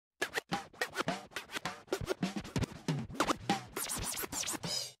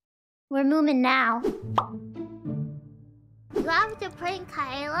We're moving now. You have to prank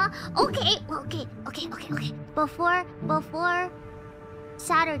Kaela? Okay. Before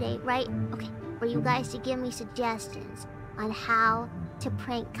Saturday, right? Okay, for you guys to give me suggestions on how to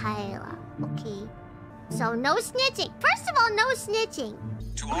prank Kaela. Okay. So no snitching. First of all, no snitching.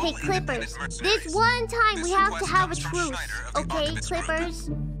 Okay, Clippers. This one time we have to have a truce. Okay, Clippers.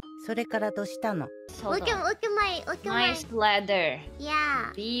 それからどうしたの? Look at my Nice ladder.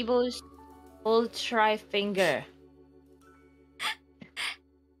 Yeah. Biboo's ultra finger.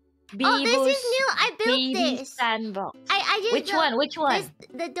 Oh, this is new. I built baby this. sandbox. I just Which one? Which one?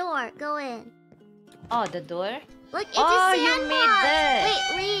 The door. Go in. Oh, the door? Look, it's Oh, a you sandbox. made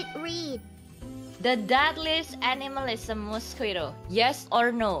this. Wait, read. The deadliest animal is a mosquito. Yes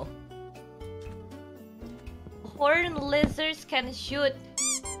or no? Horned lizards can shoot.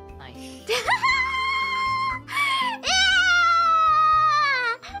 Nice.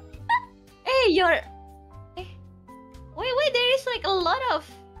 Hey, you're... Wait, there is like a lot of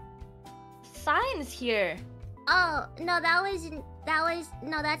signs here. Oh, no,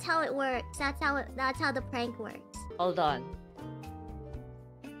 no, that's how it works. That's how the prank works. Hold on.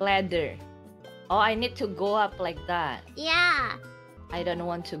 Ladder. Oh, I need to go up like that. Yeah. I don't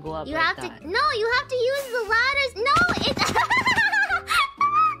want to go up You like have that. to... No, you have to use the ladders. No, it's...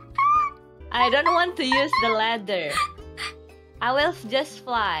 I don't want to use the ladder. I will just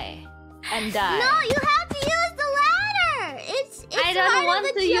fly and die. No, you have to use the ladder. It's I don't part want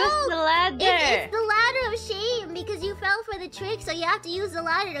of the to joke. use the ladder. It's the ladder of shame because you fell for the trick, so you have to use the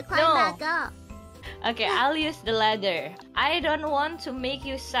ladder to climb back up. Okay, I'll use the ladder. I don't want to make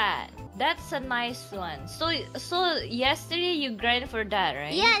you sad. That's a nice one. So yesterday you grind for that,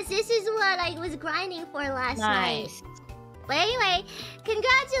 right? Yes, this is what I was grinding for last night. Nice. But anyway,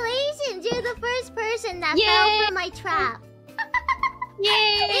 congratulations! You're the first person that Yay! fell for my trap.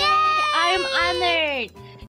 Yay! Yay! I'm honored.